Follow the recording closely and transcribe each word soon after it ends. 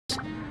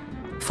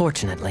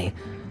Fortunately,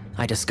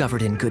 I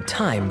discovered in good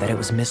time that it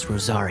was Miss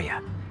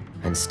Rosaria,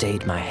 and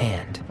stayed my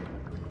hand.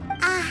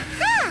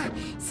 Aha!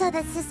 So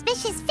the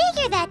suspicious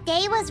figure that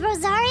day was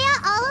Rosaria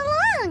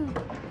all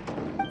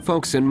along!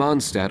 Folks in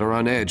Mondstadt are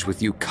on edge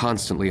with you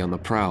constantly on the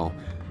prowl.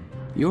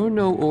 You're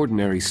no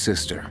ordinary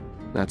sister,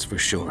 that's for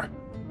sure.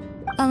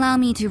 Allow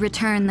me to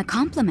return the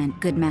compliment,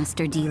 good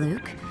Master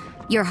Diluc.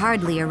 You're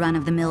hardly a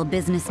run-of-the-mill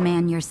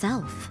businessman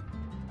yourself.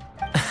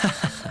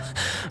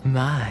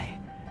 My,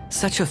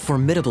 such a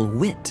formidable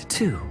wit,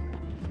 too.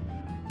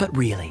 But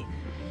really,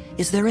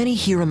 is there any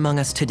here among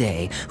us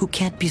today who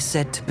can't be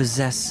said to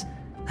possess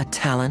a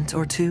talent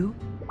or two?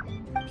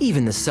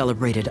 Even the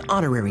celebrated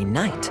honorary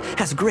knight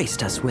has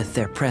graced us with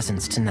their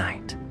presence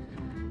tonight.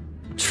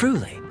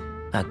 Truly,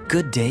 a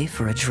good day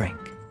for a drink.